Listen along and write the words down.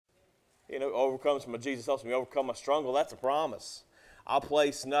overcomes my Jesus helps me overcome my struggle. That's a promise. I'll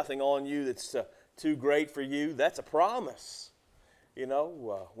place nothing on you that's too great for you. That's a promise.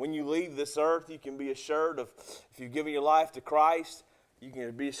 When you leave this earth, you can be assured of, if you've given your life to Christ, you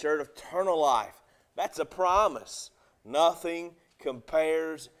can be assured of eternal life. That's a promise. Nothing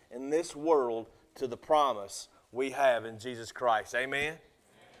compares in this world to the promise we have in Jesus Christ. Amen?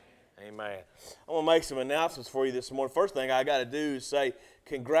 Amen. I'm going to make some announcements for you this morning. First thing I got to do is say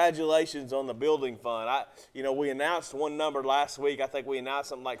congratulations on the building fund. We announced one number last week. I think we announced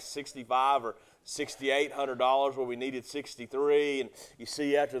something like $6,500 or $6,800 where we needed 63. And you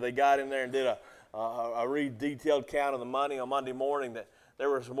see after they got in there and did a really detailed count of the money on Monday morning that there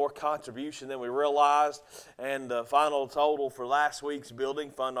was more contribution than we realized. And the final total for last week's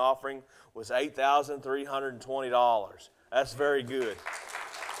building fund offering was $8,320. That's very good.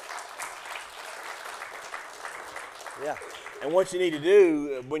 Yeah. And what you need to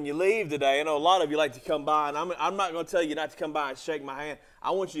do when you leave today, I know a lot of you like to come by, and I'm not going to tell you not to come by and shake my hand.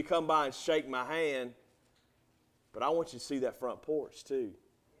 I want you to come by and shake my hand, but I want you to see that front porch too.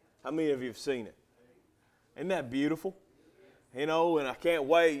 How many of you have seen it? Isn't that beautiful? And I can't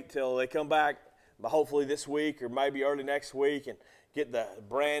wait till they come back, hopefully this week or maybe early next week, and get the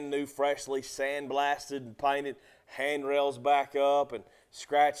brand new, freshly sandblasted and painted handrails back up and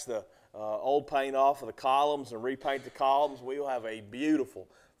scratch the old paint off of the columns and repaint the columns. We will have a beautiful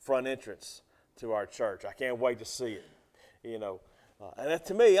front entrance to our church. I can't wait to see it. And that,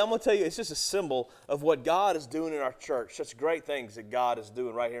 to me, I'm going to tell you, it's just a symbol of what God is doing in our church. Such great things that God is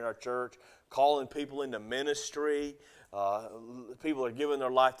doing right here in our church, calling people into ministry. People are giving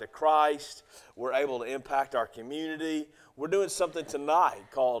their life to Christ. We're able to impact our community. We're doing something tonight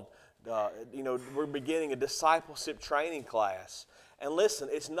called, we're beginning a discipleship training class. And listen,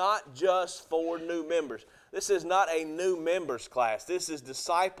 it's not just for new members. This is not a new members class. This is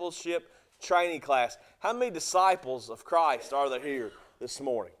discipleship training class. How many disciples of Christ are there here this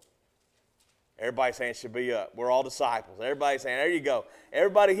morning? Everybody's hand should be up. We're all disciples. Everybody's hand, there you go.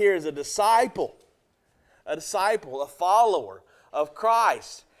 Everybody here is a disciple, a follower of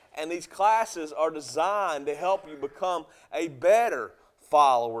Christ. And these classes are designed to help you become a better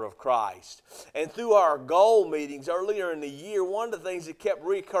follower of Christ. And through our goal meetings earlier in the year, one of the things that kept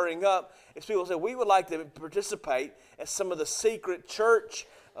recurring up is people said, we would like to participate in some of the secret church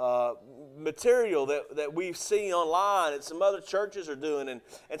material that we've seen online and some other churches are doing, and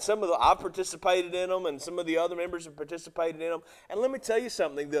some of I've participated in them, and some of the other members have participated in them. And let me tell you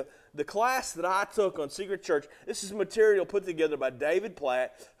something, the class that I took on Secret Church, this is material put together by David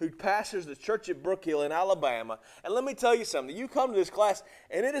Platt, who pastors the church at Brook Hill in Alabama. And let me tell you something, you come to this class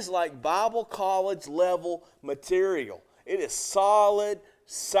and it is like Bible college level material. It is solid,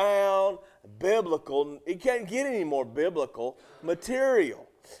 sound, biblical. It can't get any more biblical material.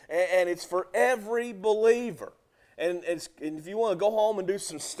 And it's for every believer. And if you want to go home and do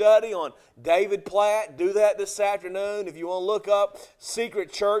some study on David Platt, do that this afternoon. If you want to look up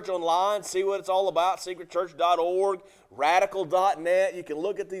Secret Church online, see what it's all about, secretchurch.org, radical.net. You can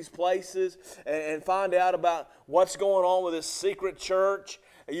look at these places and find out about what's going on with this secret church.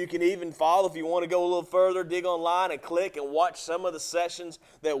 You can even follow, if you want to go a little further, dig online and click and watch some of the sessions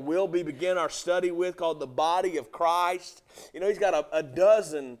that we'll begin our study with called The Body of Christ. He's got a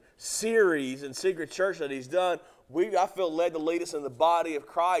dozen series in Secret Church that he's done. I feel led to lead us in the body of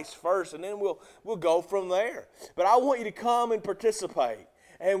Christ first, and then we'll go from there. But I want you to come and participate.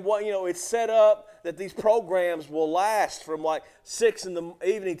 And it's set up that these programs will last from like 6 in the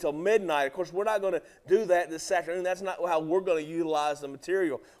evening till midnight. Of course, we're not going to do that this afternoon. That's not how we're going to utilize the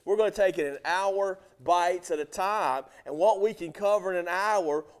material. We're going to take it in hour bites at a time, and what we can cover in an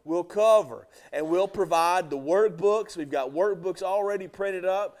hour, we'll cover. And we'll provide the workbooks. We've got workbooks already printed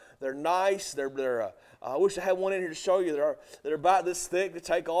up. They're nice. I wish I had one in here to show you. They're about this thick to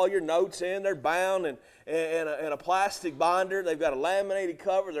take all your notes in. They're bound in a plastic binder. They've got a laminated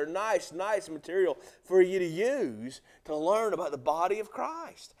cover. They're nice material for you to use to learn about the body of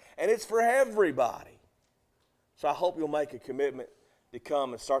Christ. And it's for everybody. So I hope you'll make a commitment to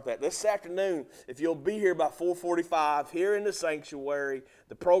come and start that. This afternoon, if you'll be here by 4:45 here in the sanctuary,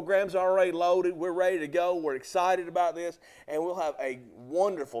 the program's already loaded. We're ready to go. We're excited about this. And we'll have a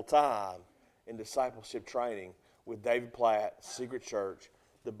wonderful time in discipleship training with David Platt, Secret Church,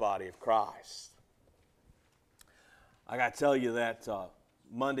 the body of Christ. I got to tell you that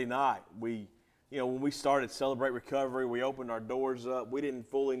Monday night, when we started Celebrate Recovery, we opened our doors up. We didn't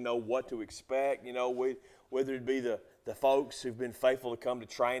fully know what to expect, whether it be the folks who've been faithful to come to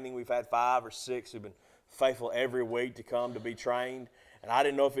training. We've had 5 or 6 who've been faithful every week to come to be trained. And I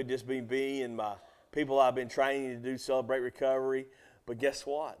didn't know if it'd just be me and my people I've been training to do Celebrate Recovery. But guess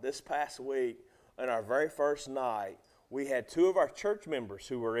what? This past week, on our very first night, we had 2 of our church members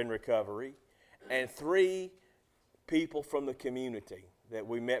who were in recovery and 3 people from the community that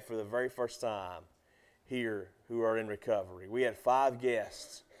we met for the very first time here who are in recovery. We had 5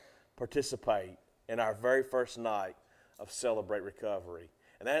 guests participate in our very first night of Celebrate Recovery.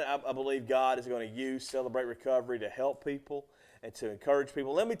 And that, I believe God is going to use Celebrate Recovery to help people and to encourage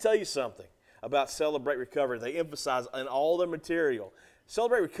people. Let me tell you something about Celebrate Recovery. They emphasize in all their material.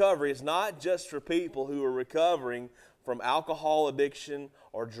 Celebrate Recovery is not just for people who are recovering from alcohol addiction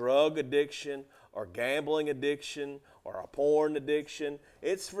or drug addiction or gambling addiction or a porn addiction.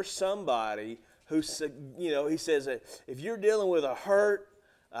 It's for somebody who, he says that if you're dealing with a hurt,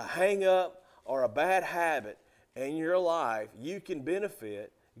 a hang-up, or a bad habit in your life, you can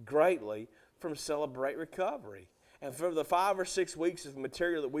benefit greatly from Celebrate Recovery. And for the 5 or 6 weeks of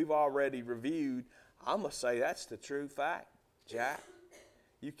material that we've already reviewed, I'm going to say that's the true fact, Jack.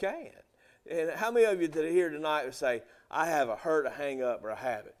 You can. And how many of you that are here tonight would say, I have a hurt, a hang-up, or a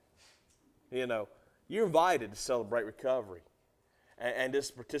habit? You're invited to Celebrate Recovery and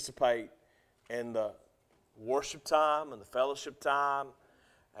just participate in the worship time and the fellowship time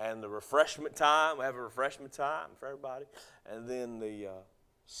and the refreshment time. We have a refreshment time for everybody. And then the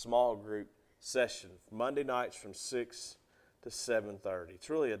small group session, Monday nights from 6 to 7:30. It's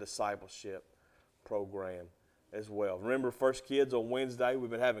really a discipleship program as well. Remember, First Kids on Wednesday. We've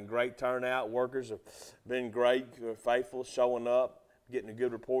been having great turnout. Workers have been great, faithful, showing up, getting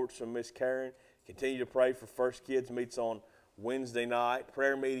good reports from Miss Karen. Continue to pray for First Kids. Meets on Wednesday night.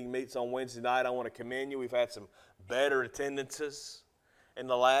 Prayer meeting meets on Wednesday night. I want to commend you. We've had some better attendances in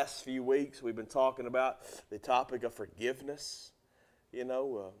the last few weeks. We've been talking about the topic of forgiveness.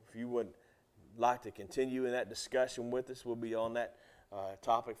 If you would like to continue in that discussion with us, we'll be on that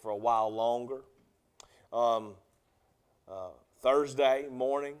topic for a while longer. Thursday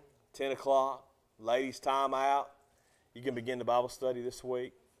morning, 10 o'clock, ladies' time out. You can begin the Bible study this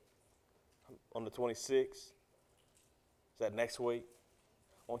week on the 26th. Is that next week?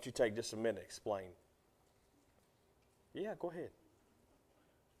 Why don't you take just a minute to explain? Yeah, go ahead.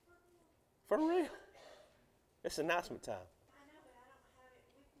 For real? It's announcement time. I know, but I don't have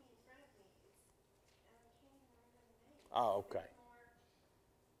it with me in front of me. I can't remember the name. Oh, okay.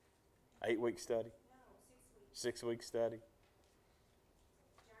 8-week study? No, 6 weeks. 6-week study?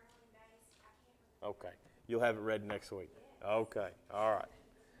 Journaling days. I can't remember. Okay. You'll have it ready next week. Okay. All right.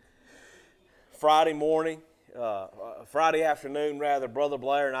 Friday morning, Friday afternoon, rather, Brother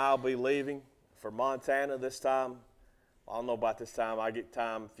Blair and I will be leaving for Montana this time. I don't know about this time. I get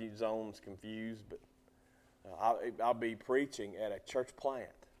time zones confused, but I'll be preaching at a church plant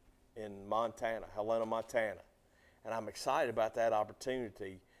in Montana, Helena, Montana. And I'm excited about that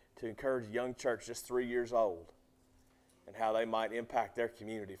opportunity to encourage a young church just 3 years old and how they might impact their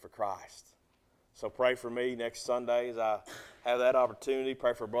community for Christ. So pray for me next Sunday as I have that opportunity.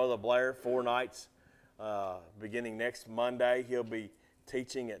 Pray for Brother Blair 4 nights beginning next Monday. He'll be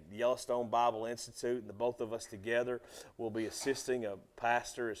teaching at the Yellowstone Bible Institute, and the both of us together will be assisting a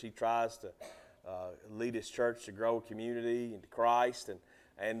pastor as he tries to lead his church to grow a community into Christ.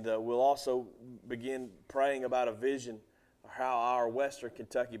 And we'll also begin praying about a vision of how our Western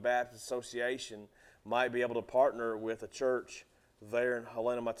Kentucky Baptist Association might be able to partner with a church there in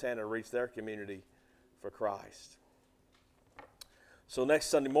Helena, Montana to reach their community for Christ. So next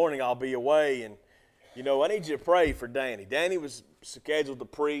Sunday morning I'll be away, and I need you to pray for Danny. Danny was scheduled to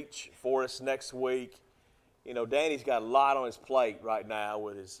preach for us next week. Danny's got a lot on his plate right now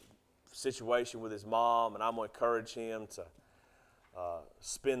with his situation with his mom, and I'm going to encourage him to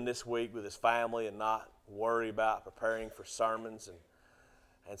spend this week with his family and not worry about preparing for sermons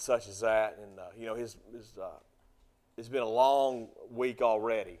and such as that. And it's been a long week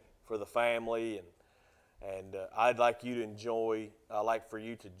already for the family, and I'd like for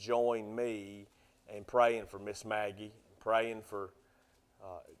you to join me in praying for Miss Maggie, praying for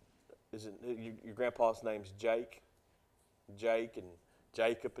your grandpa's name's Jake and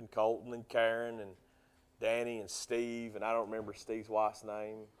Jacob and Colton and Karen and Danny and Steve, and I don't remember Steve's wife's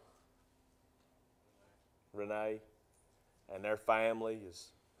name, Renee, and their family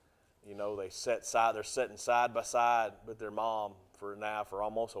is, they're sitting side by side with their mom for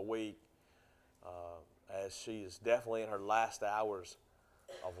almost a week, as she is definitely in her last hours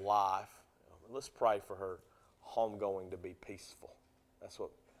of life. Let's pray for her homegoing to be peaceful. That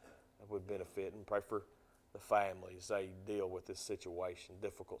would benefit, and pray for the family as they deal with this situation,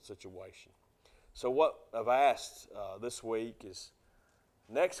 difficult situation. So what I've asked this week is,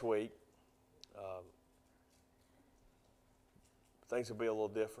 next week, things will be a little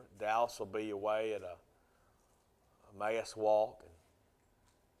different. Dallas will be away at a Emmaus walk, and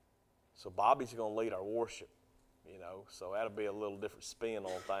So Bobby's going to lead our worship, so that'll be a little different spin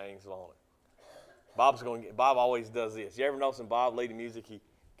on things, won't it? Bob always does this. You ever notice when Bob leading music, he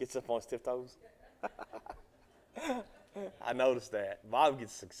gets up on his tiptoes? I noticed that. Bob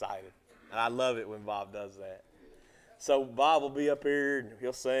gets excited, and I love it when Bob does that. So Bob will be up here, and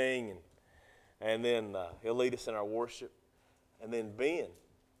he'll sing, and then he'll lead us in our worship. And then Ben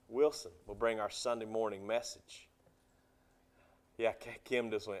Wilson will bring our Sunday morning message. Yeah,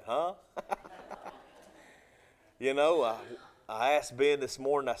 Kim just went, huh? I asked Ben this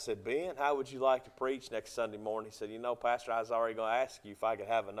morning, I said, Ben, how would you like to preach next Sunday morning? He said, Pastor, I was already going to ask you if I could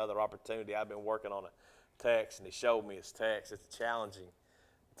have another opportunity. I've been working on a text, and he showed me his text. It's a challenging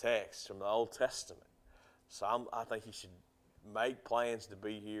text from the Old Testament. So I think he should make plans to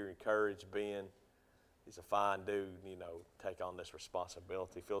be here, encourage Ben. He's a fine dude, take on this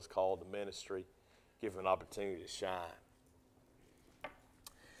responsibility. Feels called to ministry, give him an opportunity to shine.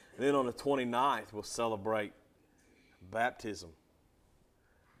 And then on the 29th, we'll celebrate baptism.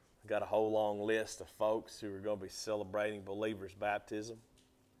 I've got a whole long list of folks who are going to be celebrating believers' baptism.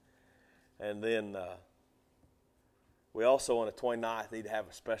 And then we also on the 29th need to have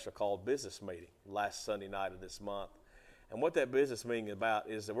a special called business meeting last Sunday night of this month. And what that business meeting is about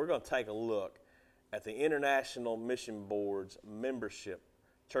is that we're going to take a look at the International Mission Board's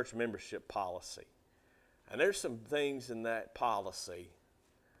church membership policy. And there's some things in that policy,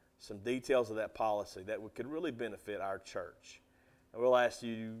 some details of that policy that could really benefit our church. And we'll ask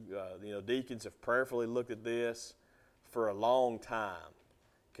you, deacons have prayerfully looked at this for a long time,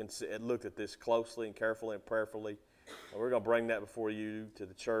 looked at this closely and carefully and prayerfully. And we're going to bring that before you to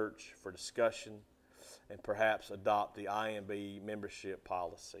the church for discussion and perhaps adopt the IMB membership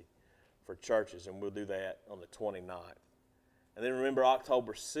policy for churches, and we'll do that on the 29th. And then remember,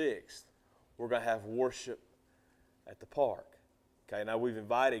 October 6th, we're going to have worship at the park. Okay, now we've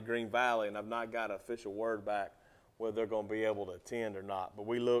invited Green Valley, and I've not got an official word back whether they're going to be able to attend or not. But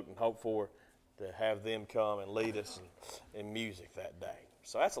we look and hope to have them come and lead us in music that day.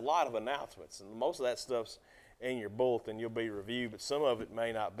 So that's a lot of announcements, and most of that stuff's in your bulletin. You'll be reviewed, but some of it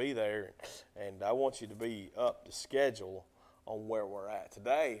may not be there. And I want you to be up to schedule on where we're at.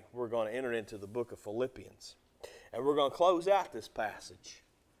 Today, we're going to enter into the book of Philippians, and we're going to close out this passage.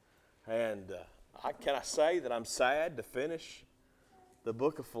 And can I say that I'm sad to finish the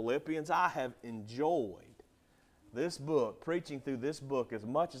book of Philippians? I have enjoyed this book, preaching through this book, as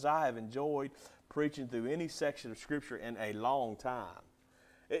much as I have enjoyed preaching through any section of Scripture in a long time.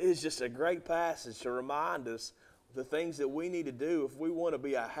 It is just a great passage to remind us the things that we need to do if we want to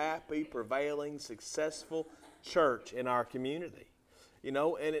be a happy, prevailing, successful church in our community.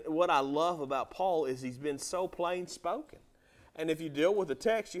 What I love about Paul is he's been so plain spoken. And if you deal with the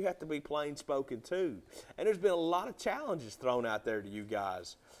text, you have to be plain spoken too. And there's been a lot of challenges thrown out there to you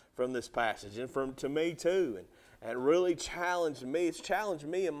guys from this passage, and to me too. And really challenged me. It's challenged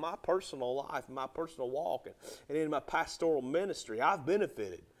me in my personal life, my personal walk, and in my pastoral ministry. I've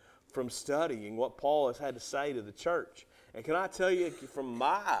benefited from studying what Paul has had to say to the church. And can I tell you, from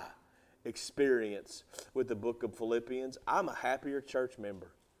my experience with the book of Philippians, I'm a happier church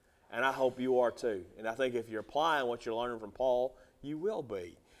member. And I hope you are too. And I think if you're applying what you're learning from Paul, you will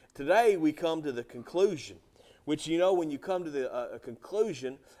be. Today we come to the conclusion, which when you come to the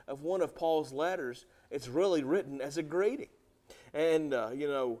conclusion of one of Paul's letters, it's really written as a greeting. And,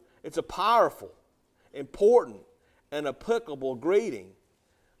 it's a powerful, important, and applicable greeting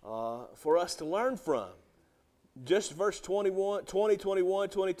for us to learn from. Just verse 20, 21,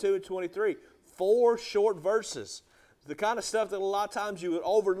 22, and 23. 4 short verses. The kind of stuff that a lot of times you would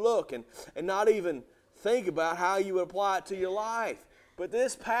overlook and not even think about how you would apply it to your life. But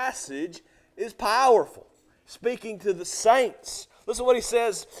this passage is powerful, speaking to the saints. Listen to what he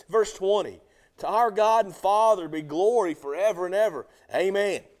says, verse 20. To our God and Father be glory forever and ever.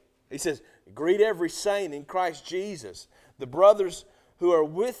 Amen. He says, greet every saint in Christ Jesus. The brothers who are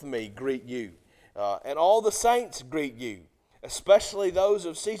with me greet you. And all the saints greet you, especially those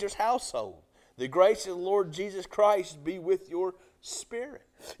of Caesar's household. The grace of the Lord Jesus Christ be with your spirit.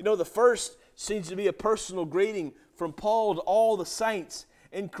 The first seems to be a personal greeting from Paul to all the saints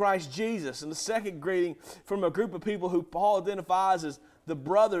in Christ Jesus. And the second greeting from a group of people who Paul identifies as the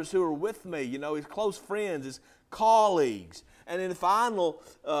brothers who are with me, his close friends, his colleagues. And then the final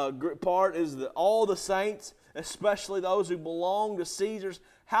part is all the saints, especially those who belong to Caesar's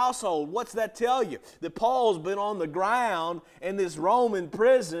household. What's that tell you? That Paul's been on the ground in this Roman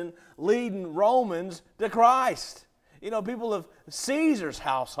prison leading Romans to Christ. People of Caesar's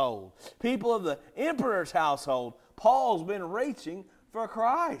household, people of the emperor's household. Paul's been reaching for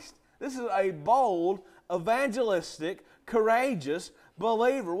Christ. This is a bold, evangelistic, courageous,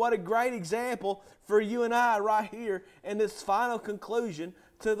 believer. What a great example for you and I right here in this final conclusion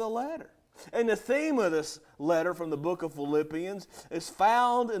to the letter. And the theme of this letter from the book of Philippians is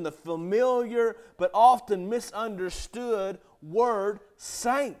found in the familiar but often misunderstood word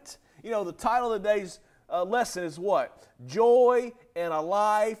saint. You know, the title of today's lesson is what? Joy in a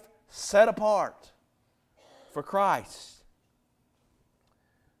life set apart for Christ.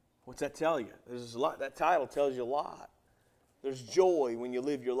 What's that tell you? There's a lot. That title tells you a lot. There's joy when you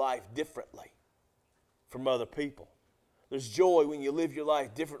live your life differently from other people. There's joy when you live your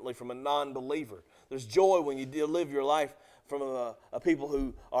life differently from a non-believer. There's joy when you live your life from a people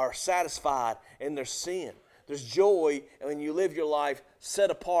who are satisfied in their sin. There's joy when you live your life set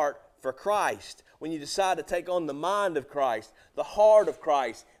apart for Christ. When you decide to take on the mind of Christ, the heart of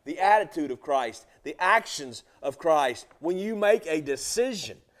Christ, the attitude of Christ, the actions of Christ. When you make a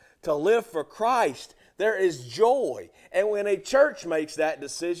decision to live for Christ, there is joy. And when a church makes that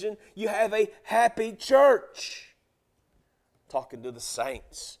decision, you have a happy church. Talking to the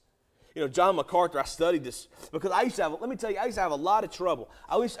saints. You know, John MacArthur, I studied this because I used to have, let me tell you, I used to have a lot of trouble.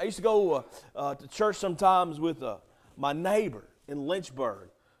 I used to go to church sometimes with my neighbor in Lynchburg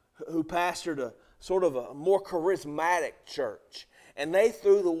who pastored a sort of a more charismatic church. And they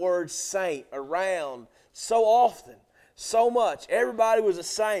threw the word saint around so often, so much. Everybody was a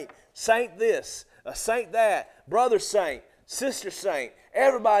saint. Saint this, a saint that, brother saint, sister saint.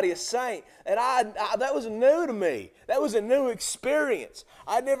 Everybody a saint. And I that was new to me. That was a new experience.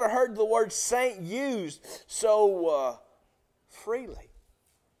 I'd never heard the word saint used so freely.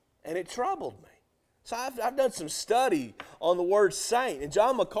 And it troubled me. So I've done some study on the word saint. And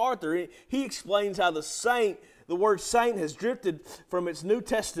John MacArthur, he explains how the word saint has drifted from its New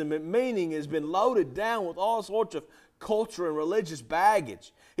Testament meaning, has been loaded down with all sorts of culture and religious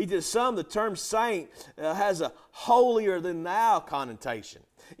baggage. He did some, the term saint has a holier than thou connotation.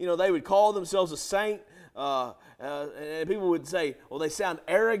 You know, they would call themselves a saint, and people would say, well, they sound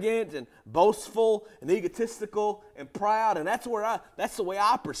arrogant and boastful and egotistical and proud, and that's the way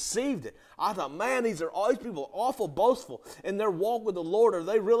I perceived it. I thought, man, these people are awful boastful in their walk with the Lord. Are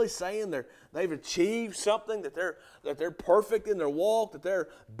they really saying they've achieved something, that they're perfect in their walk, that they're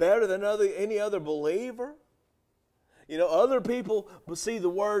better than any other believer? You know, other people see the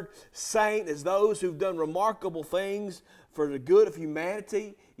word saint as those who've done remarkable things for the good of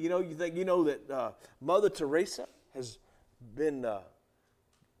humanity. You know, that Mother Teresa has been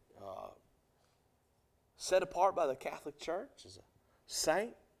set apart by the Catholic Church as a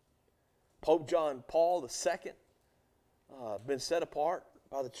saint. Pope John Paul II been set apart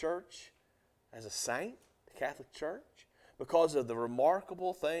by the church as a saint, the Catholic Church, because of the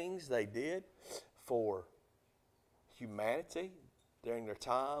remarkable things they did for humanity during their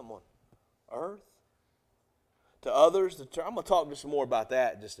time on earth. To others, I'm going to talk just more about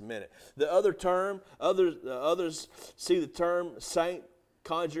that in just a minute. Others see the term saint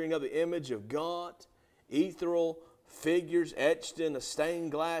conjuring up the image of gaunt, ethereal figures etched in a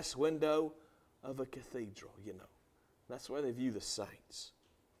stained glass window of a cathedral, you know. That's where they view the saints.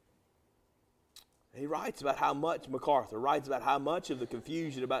 He writes about how much, MacArthur writes about how much of the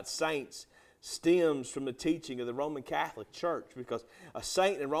confusion about saints stems from the teaching of the Roman Catholic Church, because a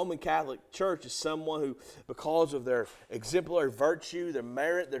saint in the Roman Catholic Church is someone who, because of their exemplary virtue, their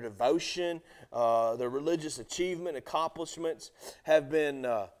merit, their devotion, their religious achievement, accomplishments, have been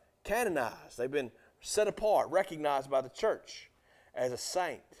canonized. They've been set apart, recognized by the church as a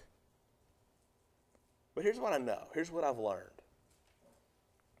saint. But here's what I know. Here's what I've learned.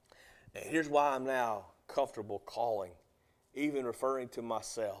 And here's why I'm now comfortable calling, even referring to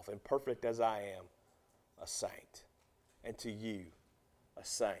myself, imperfect as I am, a saint. And to you, a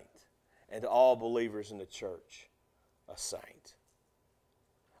saint. And to all believers in the church, a saint.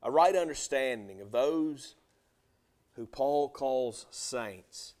 A right understanding of those who Paul calls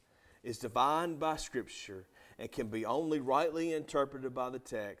saints is defined by Scripture and can be only rightly interpreted by the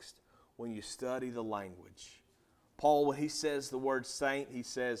text when you study the language. Paul, when he says the word saint, he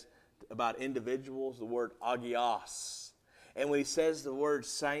says about individuals the word agios. And when he says the word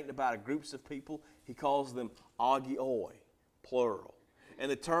saint about groups of people, he calls them agioi, plural. And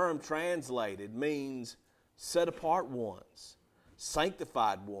the term translated means set apart ones,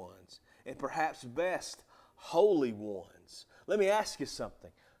 sanctified ones, and perhaps best, holy ones. Let me ask you something.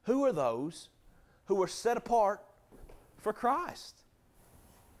 Who are those who are set apart for Christ?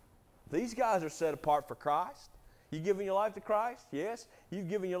 These guys are set apart for Christ. You giving your life to Christ? Yes. You've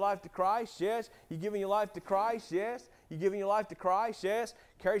given your life to Christ? Yes. You giving your life to Christ? Yes. You giving your life to Christ? Yes.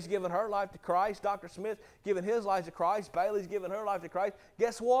 Carrie's giving her life to Christ. Dr. Smith giving his life to Christ. Bailey's giving her life to Christ.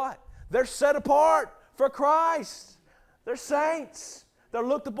 Guess what? They're set apart for Christ. They're saints. They're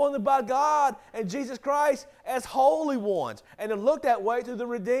looked upon by God and Jesus Christ as holy ones. And they're looked that way through the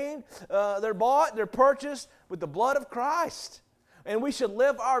redeemed. They're bought, they're purchased with the blood of Christ. And we should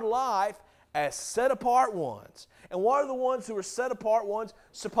live our life as set-apart ones. And what are the ones who are set-apart ones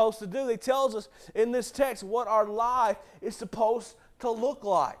supposed to do? He tells us in this text what our life is supposed to look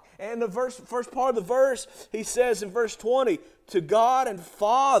like. And the first part of the verse, he says in verse 20, to God and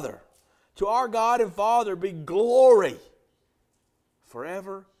Father, to our God and Father be glory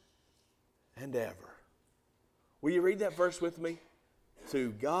forever and ever. Will you read that verse with me?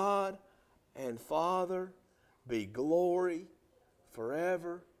 To God and Father be glory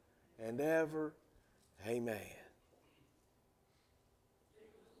forever and ever. Amen.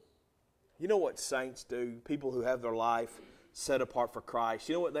 You know what saints do? People who have their life set apart for Christ.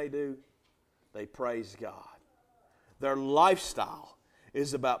 You know what they do? They praise God. Their lifestyle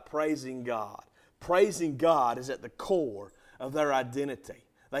is about praising God. Praising God is at the core of their identity.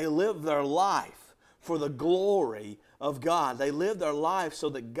 They live their life for the glory of God. They live their life so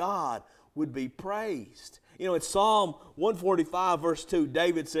that God would be praised. You know, in Psalm 145, verse 2,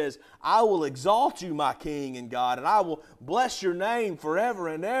 David says, I will exalt you, my King and God, and I will bless your name forever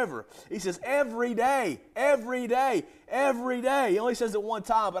and ever. He says, every day, every day, every day. He only says it one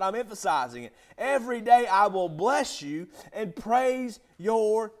time, but I'm emphasizing it. Every day I will bless you and praise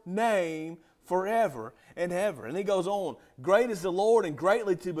your name forever and ever. And he goes on, great is the Lord and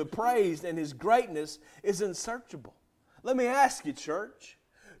greatly to be praised, and his greatness is unsearchable. Let me ask you, church,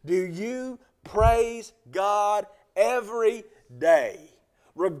 do you praise God every day,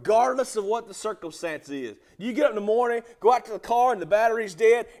 regardless of what the circumstance is? You get up in the morning, go out to the car, and the battery's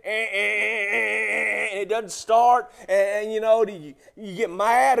dead, and it doesn't start, and you know, do you get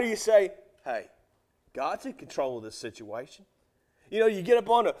mad, or you say, hey, God's in control of this situation? You know, you get up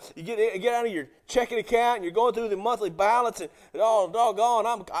on you get out of your checking account, and you're going through the monthly balance, and oh,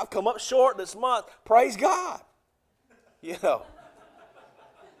 doggone, I've come up short this month. Praise God. You know.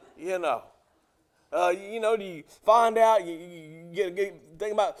 Do you find out,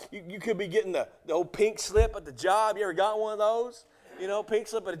 think about, you could be getting the old pink slip at the job. You ever got one of those? You know, pink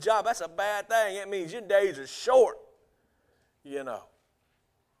slip at the job, that's a bad thing. It means your days are short. You know,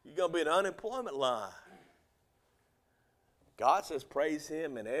 you're going to be in the unemployment line. God says praise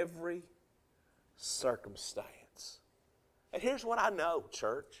him in every circumstance. And here's what I know,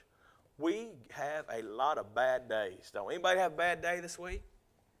 church. We have a lot of bad days, don't we? Anybody have a bad day this week?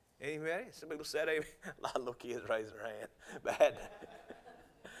 Anybody? Some people said amen. A lot of little kids raising their hand.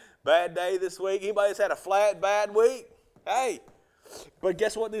 Bad day this week. Anybody that's had a flat, bad week? Hey. But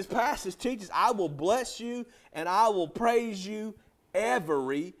guess what this passage teaches? I will bless you and I will praise you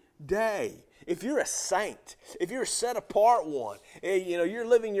every day. If you're a saint, if you're a set-apart one, you're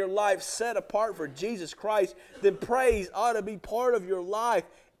living your life set apart for Jesus Christ, then praise ought to be part of your life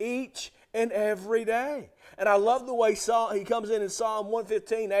each and every day. And I love the way he comes in Psalm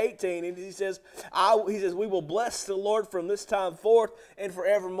 115:18, and he says, we will bless the Lord from this time forth and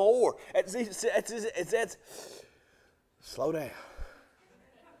forevermore. Slow down.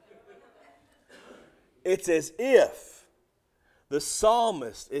 It's as if the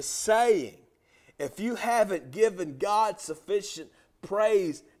psalmist is saying, if you haven't given God sufficient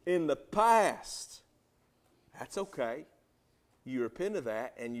praise in the past, that's okay. You repent of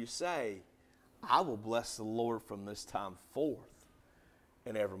that and you say, I will bless the Lord from this time forth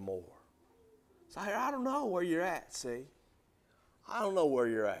and evermore. So I don't know where you're at, see? I don't know where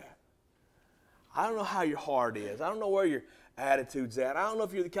you're at. I don't know how your heart is. I don't know where your attitude's at. I don't know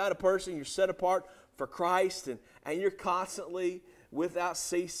if you're the kind of person you're set apart for Christ and you're constantly, without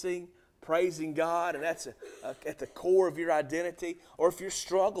ceasing, praising God, and that's at the core of your identity, or if you're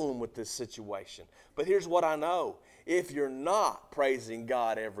struggling with this situation. But here's what I know. If you're not praising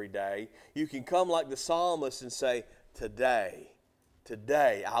God every day, you can come like the psalmist and say, today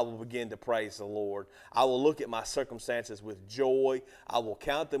I will begin to praise the Lord. I will look at my circumstances with joy. I will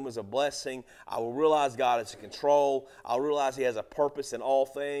count them as a blessing. I will realize God is in control. I'll realize he has a purpose in all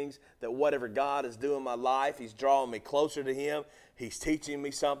things, that whatever God is doing in my life, he's drawing me closer to him. He's teaching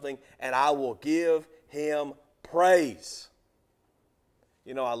me something, and I will give him praise.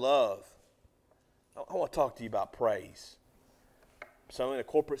 You know, I want to talk to you about praise. Some in a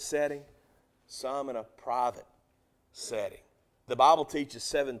corporate setting, some in a private setting. The Bible teaches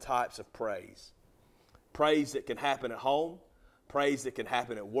 7 types of praise. Praise that can happen at home, praise that can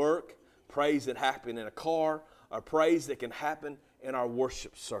happen at work, praise that happen in a car, or praise that can happen in our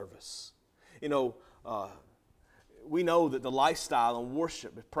worship service. You know, we know that the lifestyle and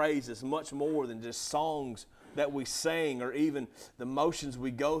worship of praise is much more than just songs that we sing or even the motions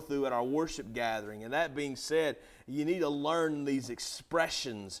we go through at our worship gathering. And that being said, you need to learn these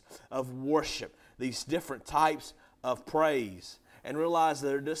expressions of worship, these different types of praise, and realize that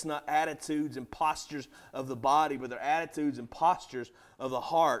they're just not attitudes and postures of the body, but they're attitudes and postures of the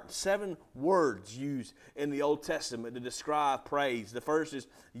heart. 7 words used in the Old Testament to describe praise. The first is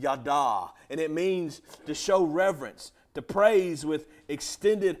yada, and it means to show reverence, to praise with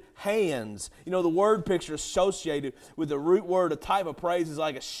extended hands. You know, the word picture associated with the root word, a type of praise, is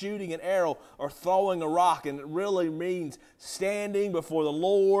like a shooting an arrow or throwing a rock, and it really means standing before the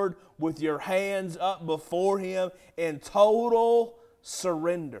Lord with your hands up before Him in total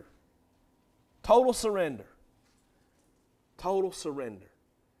surrender. Total surrender. Total surrender.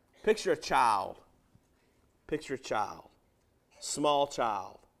 Picture a child. Picture a child. Small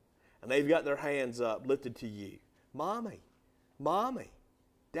child. And they've got their hands up, lifted to you. Mommy, Mommy,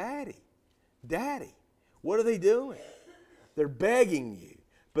 Daddy, Daddy. What are they doing? They're begging you,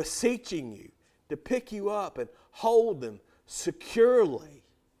 beseeching you to pick you up and hold them securely.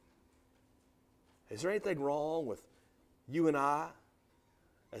 Is there anything wrong with you and I,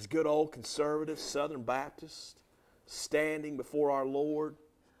 as good old conservative Southern Baptists, standing before our Lord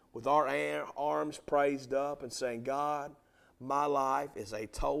with our arms praised up and saying, God, my life is a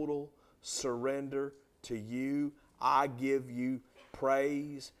total surrender to you. I give you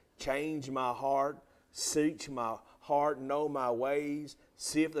praise. Change my heart. Search my heart. Know my ways.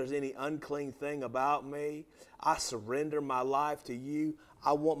 See if there's any unclean thing about me. I surrender my life to you.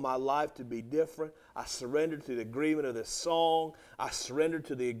 I want my life to be different. I surrender to the agreement of this song. I surrender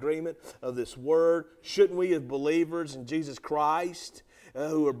to the agreement of this word. Shouldn't we, as believers in Jesus Christ,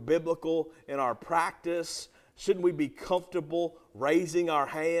 who are biblical in our practice, shouldn't we be comfortable raising our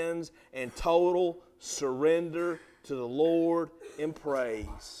hands in total surrender to the Lord in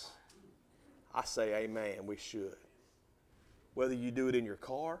praise? I say amen, we should. Whether you do it in your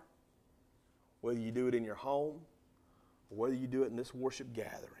car, whether you do it in your home, or whether you do it in this worship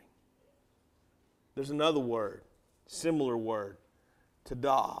gathering. There's another word, similar word,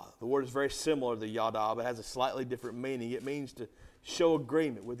 tada. The word is very similar to yada, but has a slightly different meaning. It means to show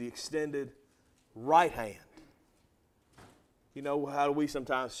agreement with the extended right hand. You know, how do we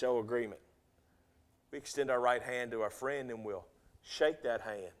sometimes show agreement? We extend our right hand to our friend and we'll shake that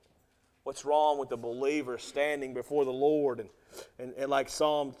hand. What's wrong with the believer standing before the Lord? And like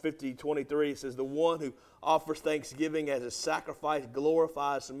Psalm 50:23, it says, the one who offers thanksgiving as a sacrifice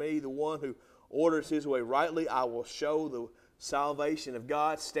glorifies me. The one who orders his way rightly, I will show the salvation of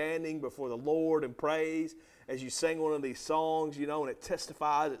God. Standing before the Lord in praise as you sing one of these songs, you know, and it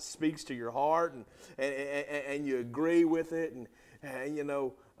testifies, it speaks to your heart, and you agree with it, and you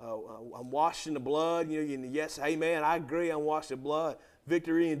know, I'm washed in the blood. You know, yes, amen, I agree, I'm washed in blood.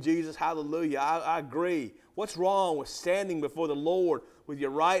 Victory in Jesus, hallelujah, I agree. What's wrong with standing before the Lord with your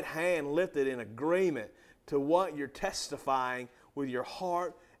right hand lifted in agreement to what you're testifying with your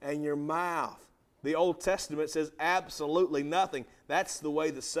heart and your mouth? The Old Testament says absolutely nothing. That's the way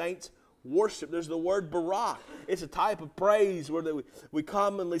the saints worship. There's the word barak. It's a type of praise where we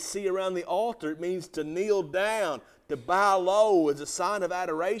commonly see around the altar. It means to kneel down, to bow low as a sign of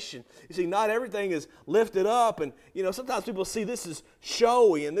adoration. You see, not everything is lifted up, and you know, sometimes people see this is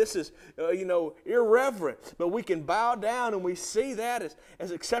showy and this is you know, irreverent, but we can bow down and we see that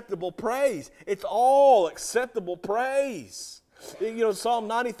as acceptable praise. It's all acceptable praise. You know, Psalm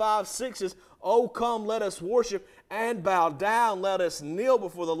 95:6 says, oh, come, let us worship and bow down. Let us kneel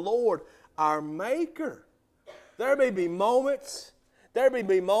before the Lord, our Maker. There may be moments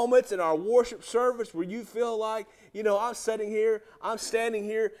in our worship service where you feel like, you know, I'm standing here,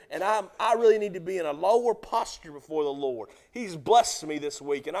 and I really need to be in a lower posture before the Lord. He's blessed me this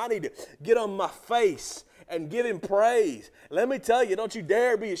week, and I need to get on my face and give Him praise. Let me tell you, don't you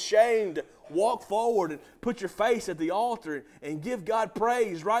dare be ashamed to walk forward and put your face at the altar and give God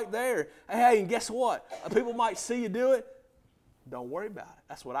praise right there. Hey, and guess what? People might see you do it. Don't worry about it.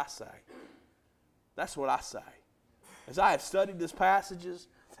 That's what I say. That's what I say. As I have studied these passages,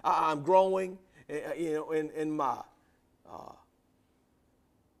 I'm growing, you know, in my,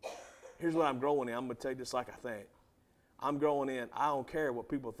 here's what I'm growing in. I'm going to tell you just like I think. I'm growing in, I don't care what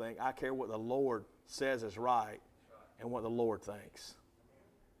people think. I care what the Lord says is right and what the Lord thinks.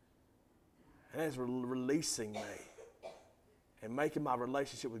 And it's releasing me and making my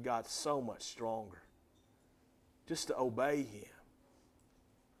relationship with God so much stronger. Just to obey Him.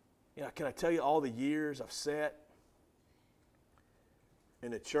 You know, can I tell you all the years I've sat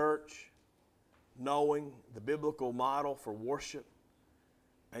in the church knowing the biblical model for worship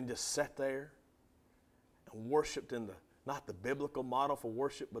and just sat there and worshiped in not the biblical model for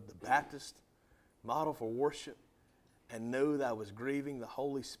worship, but the Baptist model for worship, and knew that I was grieving the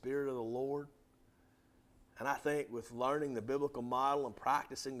Holy Spirit of the Lord. And I think with learning the biblical model and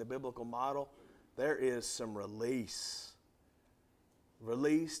practicing the biblical model, there is some release.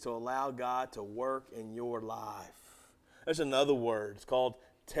 Release to allow God to work in your life. There's another word. It's called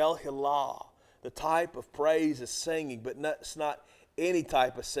telhilah. The type of praise is singing, but it's not any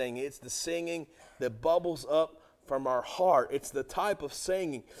type of singing. It's the singing that bubbles up from our heart. It's the type of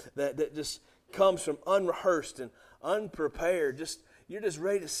singing that just comes from unrehearsed and unprepared. You're just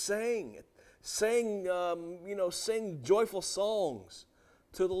ready to sing. Sing joyful songs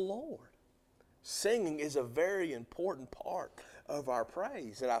to the Lord. Singing is a very important part of our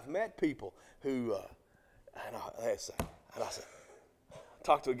praise. And I've met people who, I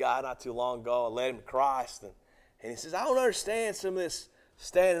talked to a guy not too long ago. I led him to Christ, and he says, I don't understand some of this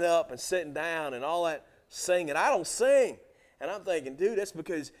standing up and sitting down and all that singing. I don't sing. And I'm thinking, dude, that's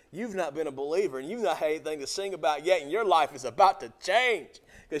because you've not been a believer and you've not had anything to sing about yet, and your life is about to change.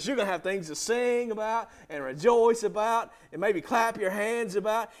 Because you're going to have things to sing about and rejoice about and maybe clap your hands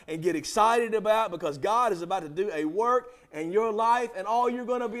about and get excited about, because God is about to do a work in your life, and all you're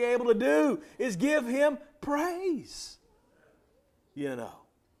going to be able to do is give Him praise. You know.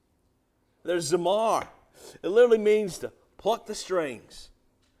 There's Zamar. It literally means to pluck the strings,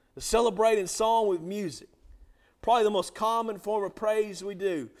 to celebrate in song with music. Probably the most common form of praise we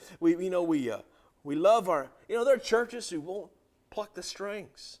do. We love our, there are churches who won't pluck the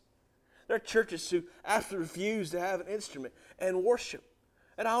strings. There are churches who actually refuse to have an instrument and worship.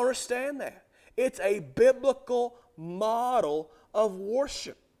 And I understand that. It's a biblical model of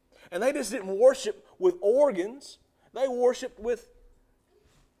worship. And they just didn't worship with organs. They worshiped with,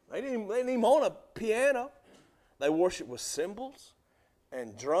 they didn't even own a piano. They worshiped with cymbals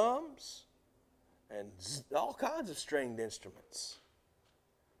and drums and all kinds of stringed instruments.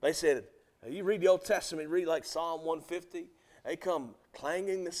 They said, you read the Old Testament, read like Psalm 150, they come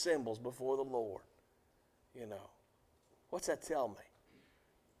clanging the cymbals before the Lord. What's that tell me?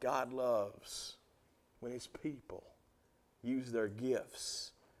 God loves when His people use their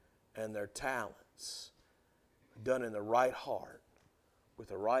gifts and their talents done in the right heart, with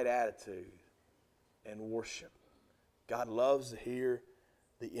the right attitude and worship. God loves to hear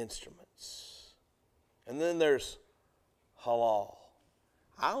the instruments. And then there's halal.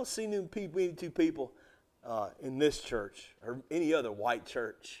 I don't see any two people in this church or any other white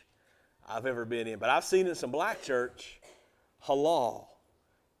church I've ever been in, but I've seen in some black church, halal.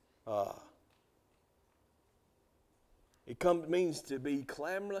 It means to be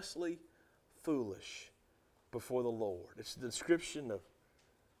clamorously foolish before the Lord. It's the description of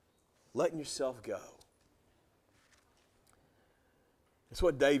letting yourself go. It's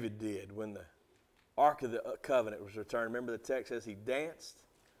what David did when the Ark of the Covenant was returned. Remember the text says he danced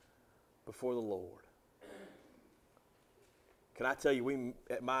before the Lord. Can I tell you, in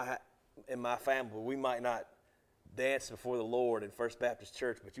my family, we might not dance before the Lord in First Baptist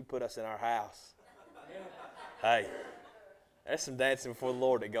Church, but you put us in our house. Hey, there's some dancing before the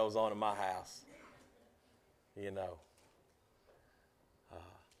Lord that goes on in my house.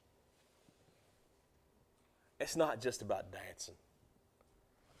 It's not just about dancing.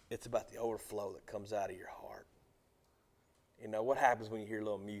 It's about the overflow that comes out of your heart. What happens when you hear a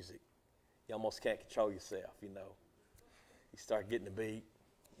little music? You almost can't control yourself, You start getting the beat,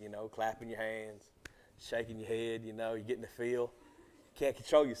 clapping your hands, shaking your head, you're getting the feel. You can't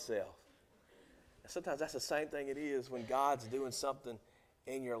control yourself. And sometimes that's the same thing it is when God's doing something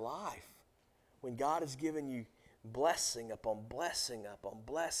in your life. When God is giving you blessing upon blessing upon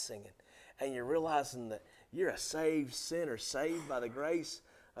blessing, and you're realizing that you're a saved sinner, saved by the grace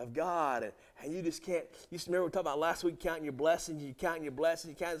of God, and you just can't. You remember we talked about last week, counting your blessings. You counting your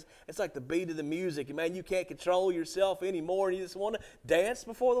blessings. It's like the beat of the music, and man, you can't control yourself anymore, and you just want to dance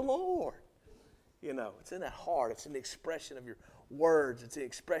before the Lord. It's in that heart. It's in the expression of your words. It's in the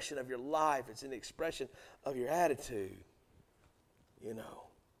expression of your life. It's in the expression of your attitude. And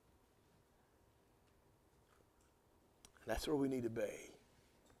that's where we need to be.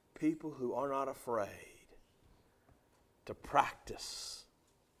 People who are not afraid to practice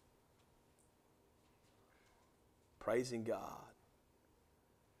praising God.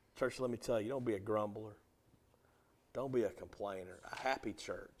 Church, let me tell you, don't be a grumbler. Don't be a complainer. A happy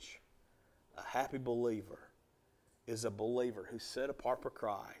church, a happy believer is a believer who's set apart for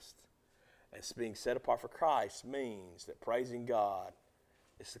Christ. And being set apart for Christ means that praising God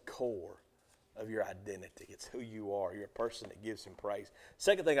is the core of your identity. It's who you are. You're a person that gives Him praise.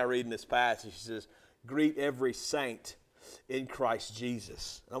 Second thing I read in this passage says, greet every saint in Christ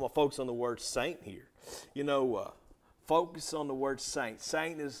Jesus. And I'm going to focus on the word saint here. Focus on the word saint.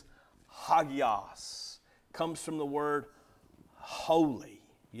 Saint is hagios. Comes from the word holy,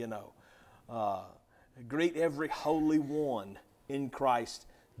 Greet every holy one in Christ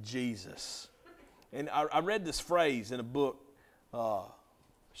Jesus. And I read this phrase in a book.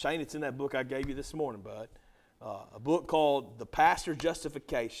 Shane, it's in that book I gave you this morning, bud. A book called The Pastor's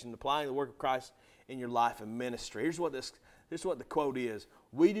Justification, Applying the Work of Christ in Your Life and Ministry. Here's what the quote is.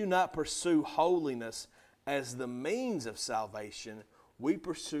 We do not pursue holiness as the means of salvation. We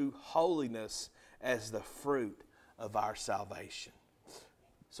pursue holiness as the fruit of our salvation.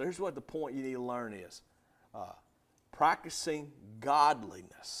 So here's what the point you need to learn is. Practicing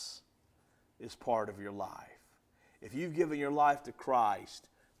godliness is part of your life. If you've given your life to Christ,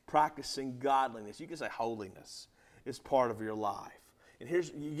 practicing godliness, you can say holiness, is part of your life. And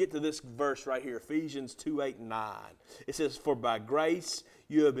you get to this verse right here, Ephesians 2:8-9. It says, for by grace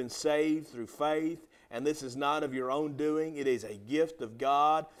you have been saved through faith, and this is not of your own doing. It is a gift of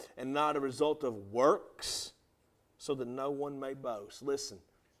God and not a result of works, so that no one may boast. Listen,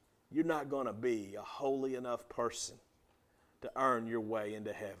 you're not going to be a holy enough person to earn your way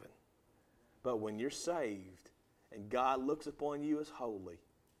into heaven. But when you're saved and God looks upon you as holy,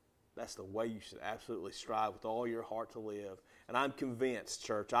 that's the way you should absolutely strive with all your heart to live. And I'm convinced,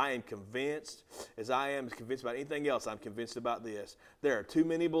 church, I am convinced, as I am convinced about anything else, I'm convinced about this. There are too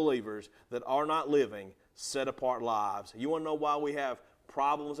many believers that are not living set-apart lives. You want to know why we have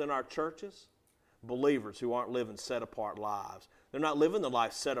problems in our churches? Believers who aren't living set-apart lives. They're not living their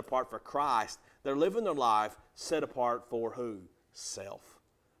life set apart for Christ. They're living their life set apart for who? Self.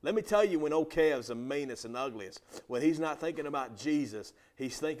 Let me tell you when old Kev's the meanest and ugliest. When he's not thinking about Jesus,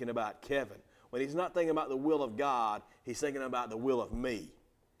 he's thinking about Kevin. When he's not thinking about the will of God, he's thinking about the will of me.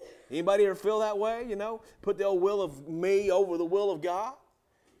 Anybody ever feel that way, Put the old will of me over the will of God?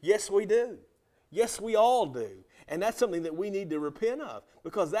 Yes, we do. Yes, we all do. And that's something that we need to repent of,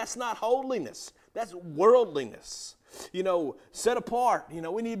 because that's not holiness. That's worldliness. Set apart.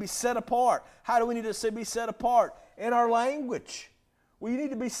 We need to be set apart. How do we need to be set apart? In our language. We need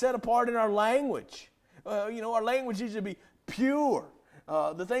to be set apart in our language. Our language needs to be pure.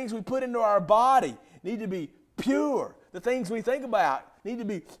 The things we put into our body need to be pure. The things we think about need to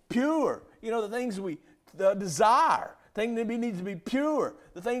be pure. The things we desire, things need to be pure.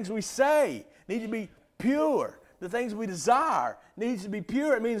 The things we say need to be pure. The things we desire needs to be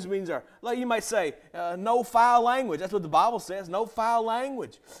pure. It means like you might say, no foul language. That's what the Bible says, no foul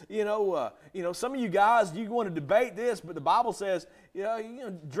language. Some of you guys, you want to debate this, but the Bible says,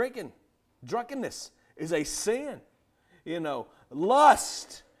 drunkenness is a sin.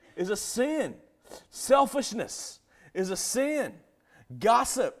 Lust is a sin. Selfishness is a sin.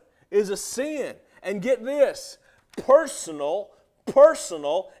 Gossip is a sin. And get this, personal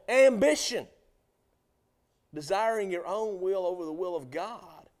ambition. Desiring your own will over the will of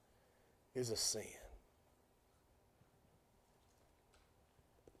God is a sin.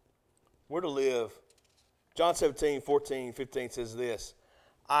 We're to live. John 17:14-15 says this,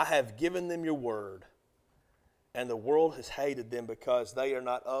 I have given them your word, and the world has hated them because they are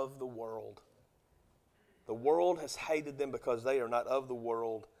not of the world. The world has hated them because they are not of the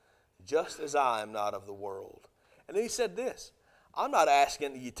world, just as I am not of the world. And then he said this, I'm not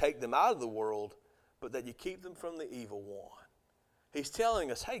asking that you take them out of the world, but that you keep them from the evil one. He's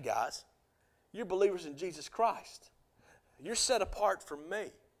telling us, hey guys, you're believers in Jesus Christ. You're set apart from me.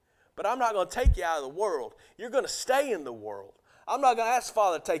 But I'm not going to take you out of the world. You're going to stay in the world. I'm not going to ask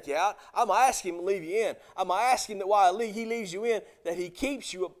Father to take you out. I'm going to ask Him to leave you in. I'm going to ask Him that while He leaves you in, that He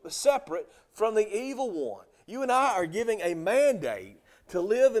keeps you separate from the evil one. You and I are giving a mandate to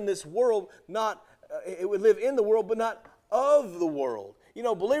live in this world, live in the world, but not of the world.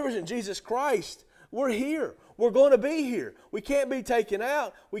 Believers in Jesus Christ, we're here. We're going to be here. We can't be taken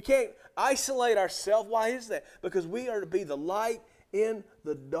out. We can't isolate ourselves. Why is that? Because we are to be the light in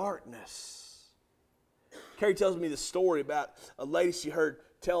the darkness. Carrie tells me this story about a lady she heard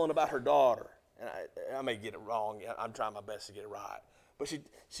telling about her daughter. And I may get it wrong. I'm trying my best to get it right. But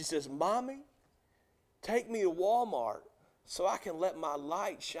she says, Mommy, take me to Walmart so I can let my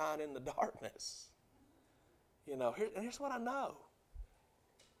light shine in the darkness. Here's what I know.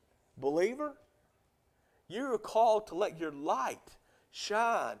 Believer, you're called to let your light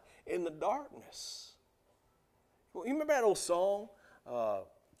shine in the darkness. You remember that old song?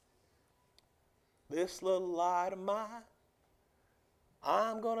 This little light of mine,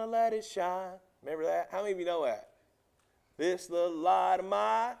 I'm going to let it shine. Remember that? How many of you know that? This little light of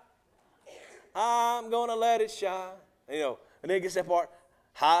mine, I'm going to let it shine. And then it gets that part,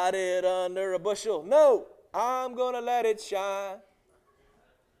 hide it under a bushel. No, I'm going to let it shine.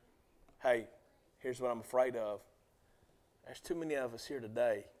 Hey, here's what I'm afraid of. There's too many of us here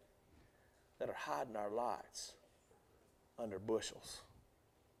today that are hiding our lights under bushels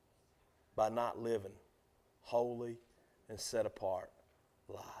by not living holy and set apart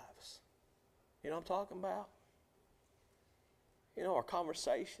lives. You know what I'm talking about? You know, our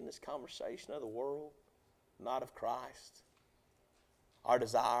conversation is conversation of the world, not of Christ. Our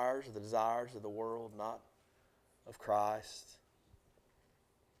desires are the desires of the world, not of Christ.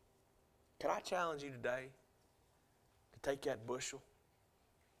 Can I challenge you today to take that bushel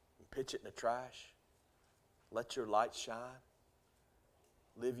and pitch it in the trash? Let your light shine.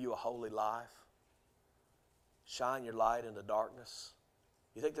 Live you a holy life. Shine your light in the darkness.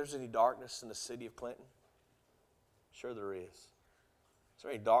 You think there's any darkness in the city of Clinton? Sure there is. Is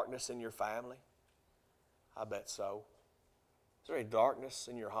there any darkness in your family? I bet so. Is there any darkness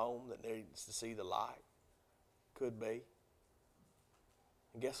in your home that needs to see the light? Could be.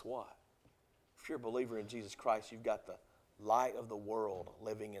 And guess what? If you're a believer in Jesus Christ, you've got the light of the world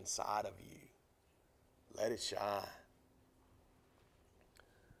living inside of you. Let it shine.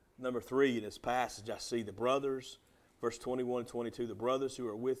 Number 3 in this passage, I see the brothers, verse 21 and 22, the brothers who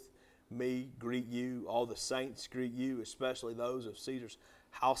are with me greet you. All the saints greet you, especially those of Caesar's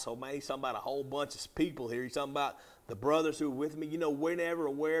household. Man, he's talking about a whole bunch of people here. He's talking about the brothers who are with me. You know, whenever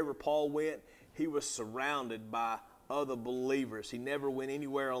and wherever Paul went, he was surrounded by other believers. He never went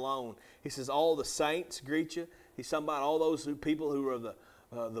anywhere alone. He says, all the saints greet you. He's talking about all those people who are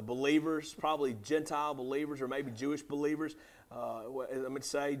the believers, probably Gentile believers or maybe Jewish believers. I'm going to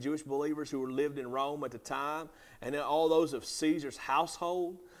say Jewish believers who lived in Rome at the time. And then all those of Caesar's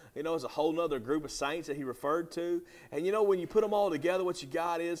household. You know, it's a whole other group of saints that he referred to. And you know, when you put them all together, what you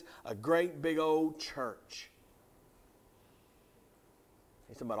got is a great big old church.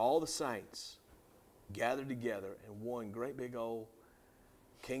 He's talking about all the saints gathered together in one great big old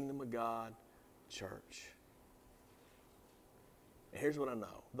kingdom of God church. And here's what I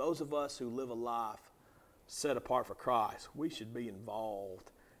know. Those of us who live a life set apart for Christ, we should be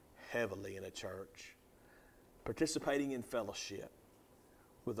involved heavily in a church. Participating in fellowship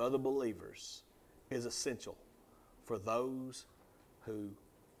with other believers is essential for those who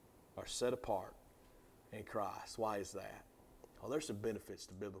are set apart in Christ. Why is that? Well, there's some benefits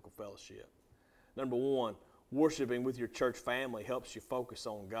to biblical fellowship. Number 1, worshiping with your church family helps you focus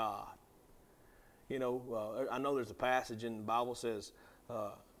on God. You know, I know there's a passage in the Bible that says,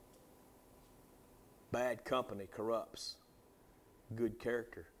 bad company corrupts good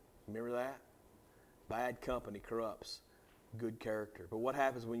character. Remember that? Bad company corrupts good character. But what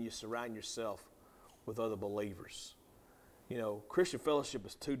happens when you surround yourself with other believers? You know, Christian fellowship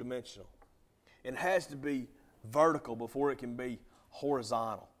is two-dimensional. It has to be vertical before it can be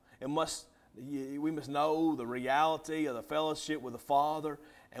horizontal. We must know the reality of the fellowship with the Father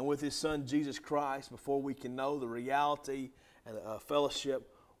and with His Son Jesus Christ before we can know the reality and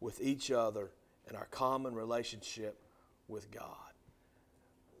fellowship with each other and our common relationship with God.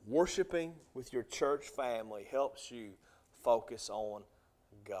 Worshiping with your church family helps you focus on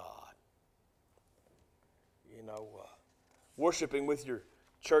God. You know, worshiping with your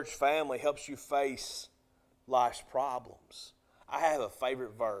church family helps you face life's problems. I have a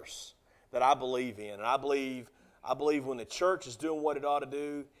favorite verse that I believe in, and I believe when the church is doing what it ought to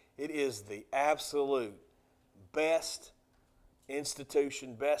do, it is the absolute best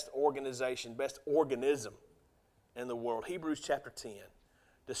institution, best organization, best organism in the world. Hebrews chapter 10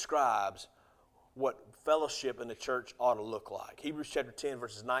 describes what fellowship in the church ought to look like. Hebrews chapter 10,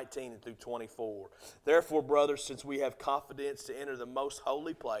 verses 19 through 24. Therefore, brothers, since we have confidence to enter the most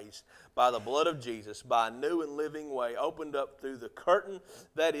holy place by the blood of Jesus, by a new and living way opened up through the curtain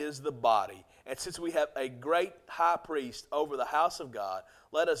that is the body, and since we have a great high priest over the house of God,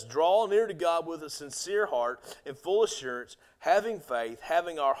 let us draw near to God with a sincere heart and full assurance, having faith,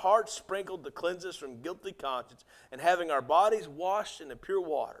 having our hearts sprinkled to cleanse us from guilty conscience, and having our bodies washed in the pure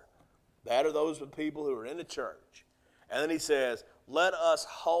water. That are those people who are in the church. And then he says, let us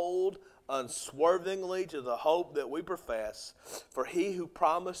hold unswervingly to the hope that we profess, for he who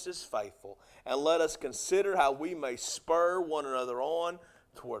promised is faithful. And let us consider how we may spur one another on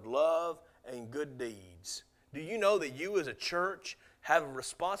toward love and good deeds. Do you know that you as a church have a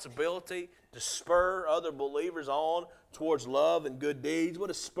responsibility to spur other believers on towards love and good deeds? What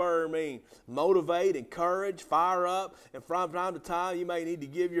does spur mean? Motivate, encourage, fire up. And from time to time, you may need to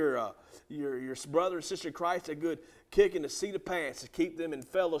give your brother and sister in Christ a good kick in the seat of pants to keep them in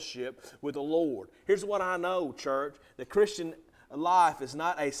fellowship with the Lord. Here's what I know, church. The Christian life is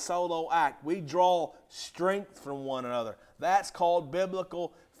not a solo act. We draw strength from one another. That's called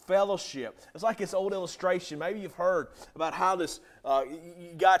biblical fellowship. It's like this old illustration. Maybe you've heard about how this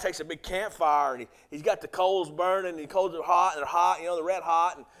guy takes a big campfire and he's got the coals burning and the coals are hot and they're hot, they're red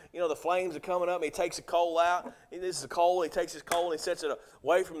hot, and the flames are coming up and he takes the coal out. This is a coal. He takes his coal and he sets it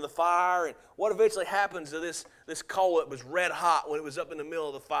away from the fire. And what eventually happens to this coal that was red hot when it was up in the middle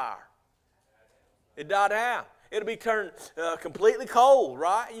of the fire? It died down. It'll be turned completely cold,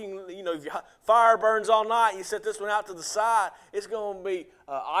 right? If your fire burns all night, you set this one out to the side, it's going to be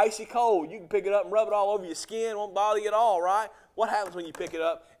icy cold. You can pick it up and rub it all over your skin. It won't bother you at all, right? What happens when you pick it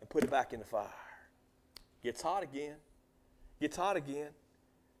up and put it back in the fire? Gets hot again. Gets hot again.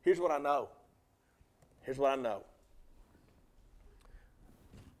 Here's what I know.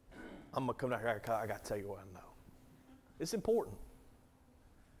 I'm going to come down here. I got to tell you what I know. It's important.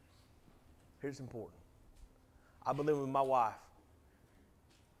 Here's important. I've been living with my wife.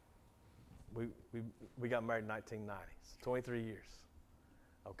 We got married in 1990. It's 23 years.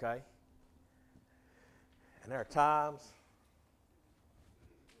 Okay? And there are times,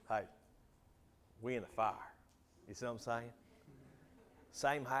 hey, we in the fire. You see what I'm saying?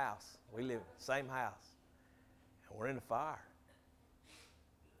 Same house. We live in the same house. And we're in the fire.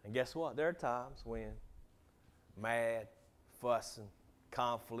 And guess what? There are times when mad, fussing,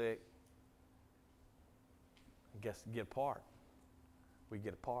 conflict, get apart. We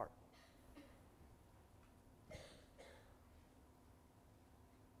get apart.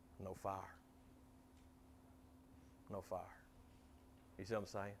 No fire. No fire. You see what I'm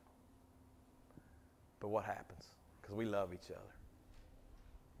saying? But what happens? Because we love each other.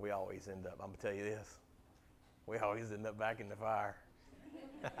 We always end up, I'm going to tell you this, we always end up back in the fire.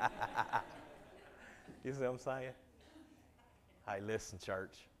 You see what I'm saying? Hey, listen,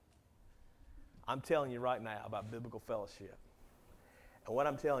 church. I'm telling you right now about biblical fellowship. And what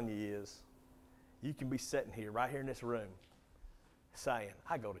I'm telling you is, you can be sitting here, right here in this room, saying,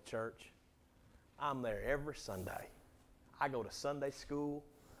 I go to church. I'm there every Sunday. I go to Sunday school.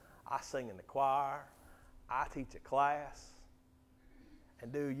 I sing in the choir. I teach a class.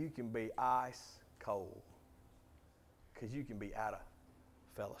 And dude, you can be ice cold because you can be out of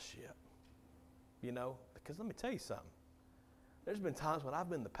fellowship. Because let me tell you something. There's been times when I've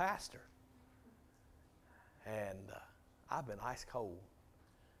been the pastor and I've been ice cold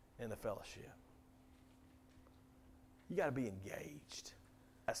in the fellowship. You got to be engaged.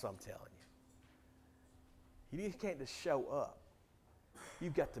 That's what I'm telling you. You just can't just show up.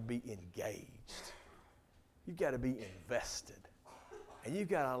 You've got to be engaged. You've got to be invested. And you've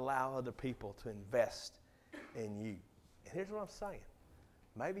got to allow other people to invest in you. And here's what I'm saying.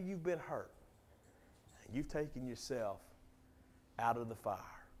 Maybe you've been hurt. And you've taken yourself out of the fire.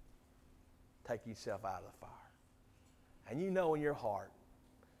 Take yourself out of the fire. And you know in your heart,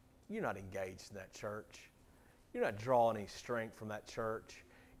 you're not engaged in that church. You're not drawing any strength from that church.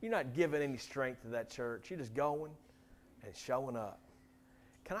 You're not giving any strength to that church. You're just going and showing up.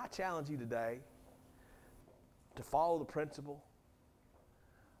 Can I challenge you today to follow the principle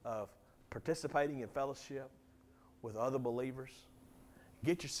of participating in fellowship with other believers?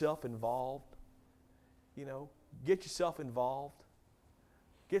 Get yourself involved. Get yourself involved.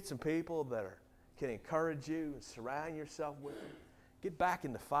 Get some people that can encourage you and surround yourself with them. Get back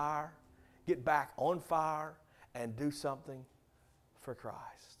in the fire. Get back on fire and do something for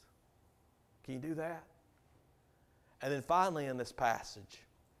Christ. Can you do that? And then finally in this passage,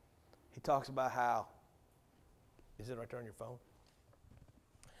 he talks about how, is it right there on your phone?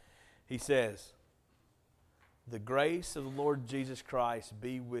 He says, the grace of the Lord Jesus Christ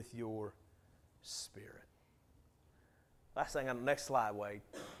be with your spirit. Last thing on the next slide, Wade.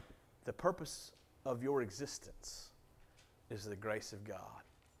 The purpose of your existence is the grace of God.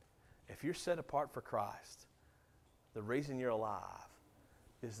 If you're set apart for Christ, the reason you're alive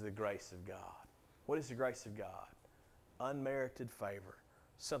is the grace of God. What is the grace of God? Unmerited favor,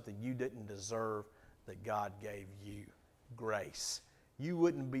 something you didn't deserve that God gave you. Grace. You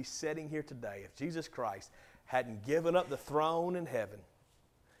wouldn't be sitting here today if Jesus Christ hadn't given up the throne in heaven,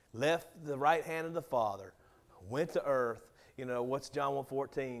 left the right hand of the Father, went to earth. What's John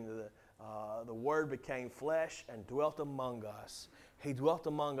 1:14? The Word became flesh and dwelt among us. He dwelt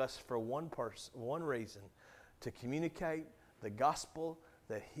among us for one reason, to communicate the gospel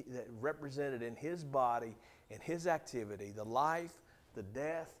that represented in His body, in His activity, the life, the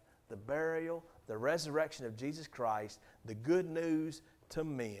death, the burial, the resurrection of Jesus Christ, the good news to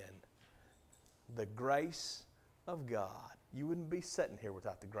men, the grace of God. You wouldn't be sitting here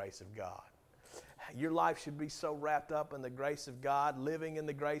without the grace of God. Your life should be so wrapped up in the grace of God, living in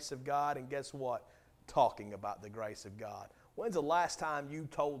the grace of God, and guess what? Talking about the grace of God. When's the last time you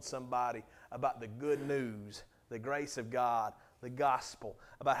told somebody about the good news, the grace of God, the gospel,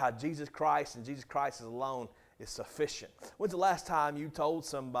 about how Jesus Christ and Jesus Christ alone is sufficient. When's the last time you told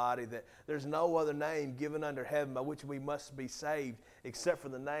somebody that there's no other name given under heaven by which we must be saved except for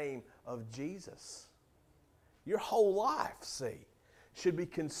the name of Jesus? Your whole life, see, should be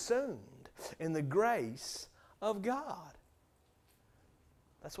consumed in the grace of God.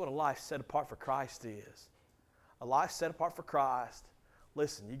 That's what a life set apart for Christ is. A life set apart for Christ.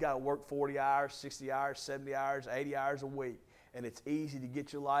 Listen, you got to work 40 hours, 60 hours, 70 hours, 80 hours a week, and it's easy to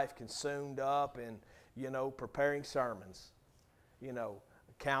get your life consumed up in, preparing sermons,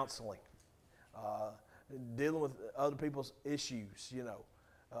 counseling, dealing with other people's issues,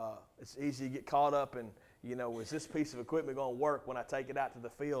 It's easy to get caught up in, is this piece of equipment going to work when I take it out to the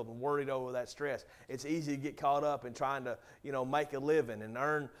field, and worried over that stress. It's easy to get caught up in trying to, make a living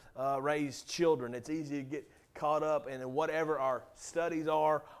and raise children. It's easy to get caught up in whatever our studies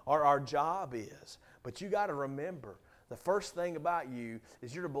are or our job is. But you got to remember, the first thing about you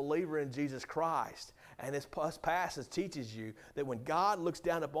is you're a believer in Jesus Christ. And this passage teaches you that when God looks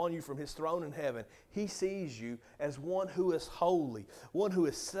down upon you from His throne in heaven, He sees you as one who is holy, one who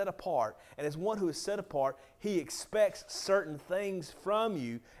is set apart. And as one who is set apart, He expects certain things from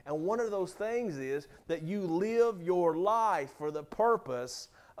you. And one of those things is that you live your life for the purpose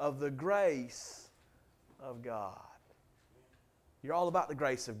of the grace of God. You're all about the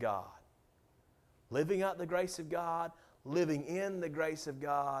grace of God. Living out the grace of God, living in the grace of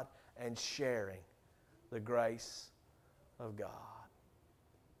God, and sharing the grace of God.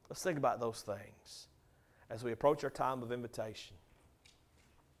 Let's think about those things as we approach our time of invitation.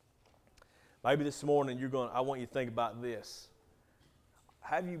 Maybe this morning I want you to think about this.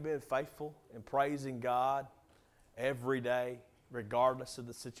 Have you been faithful in praising God every day, regardless of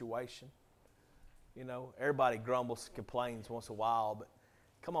the situation? Everybody grumbles, complains once in a while, but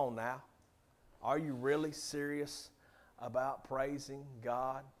come on now. Are you really serious about praising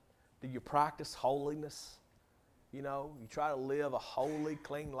God? Do you practice holiness? You try to live a holy,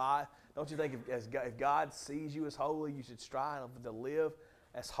 clean life. Don't you think if God sees you as holy, you should strive to live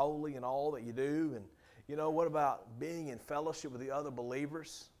as holy in all that you do? And what about being in fellowship with the other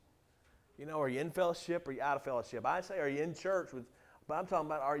believers? Are you in fellowship or are you out of fellowship? I'd say, are you in church but I'm talking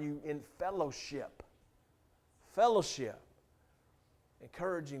about, are you in fellowship? Fellowship.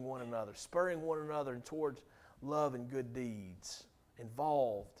 Encouraging one another, spurring one another towards love and good deeds,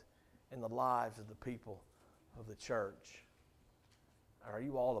 involved in the lives of the people of the church. Are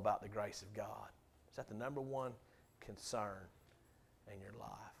you all about the grace of God? Is that the number one concern in your life?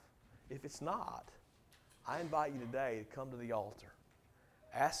 If it's not, I invite you today to come to the altar.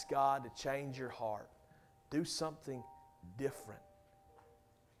 Ask God to change your heart. Do something different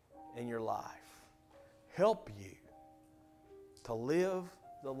in your life. Help you to live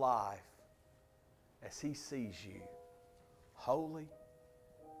the life as He sees you, holy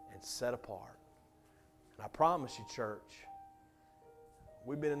and set apart. And I promise you, church,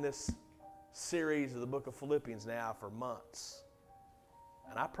 we've been in this series of the book of Philippians now for months.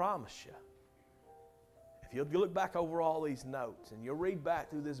 And I promise you, if you'll look back over all these notes and you'll read back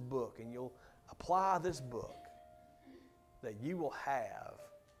through this book and you'll apply this book, that you will have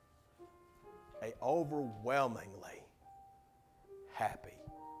an overwhelmingly happy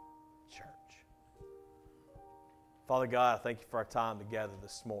church. Father God, I thank you for our time together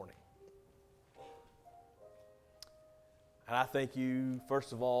this morning. And I thank you,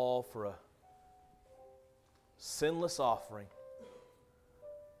 first of all, for a sinless offering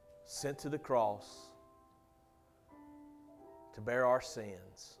sent to the cross to bear our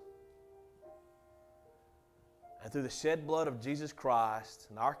sins. And through the shed blood of Jesus Christ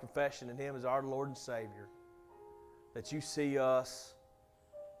and our confession in Him as our Lord and Savior, that you see us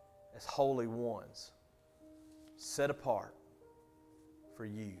as holy ones, set apart for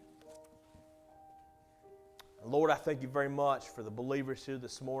you. And Lord, I thank you very much for the believers here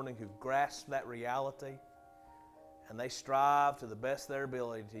this morning who grasp that reality and they strive to the best of their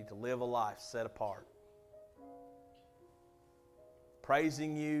ability to live a life set apart.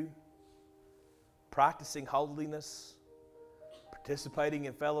 Praising you, practicing holiness, participating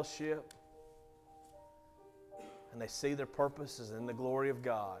in fellowship, and they see their purposes in the glory of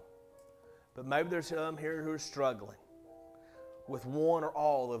God. But maybe there's some here who are struggling with one or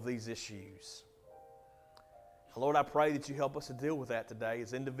all of these issues. And Lord, I pray that you help us to deal with that today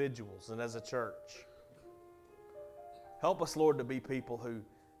as individuals and as a church. Help us, Lord, to be people who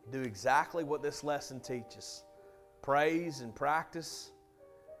do exactly what this lesson teaches. Praise and practice,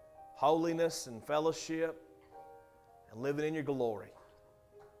 holiness and fellowship, and living in your glory.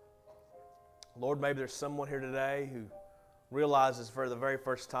 Lord, maybe there's someone here today who realizes for the very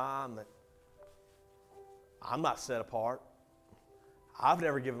first time that I'm not set apart. I've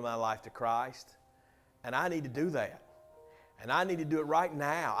never given my life to Christ, and I need to do that. And I need to do it right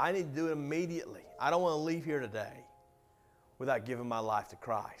now. I need to do it immediately. I don't want to leave here today without giving my life to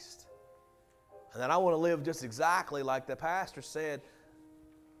Christ. And then I want to live just exactly like the pastor said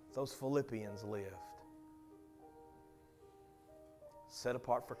those Philippians lived. Set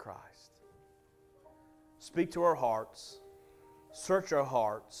apart for Christ. Speak to our hearts. Search our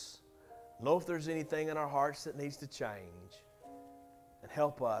hearts. Know if there's anything in our hearts that needs to change. And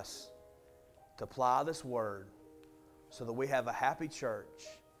help us to apply this word so that we have a happy church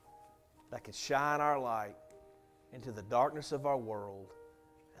that can shine our light into the darkness of our world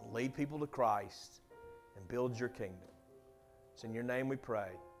and lead people to Christ and build your kingdom. It's in your name we pray.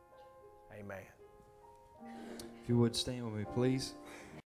 Amen. If you would stand with me, please.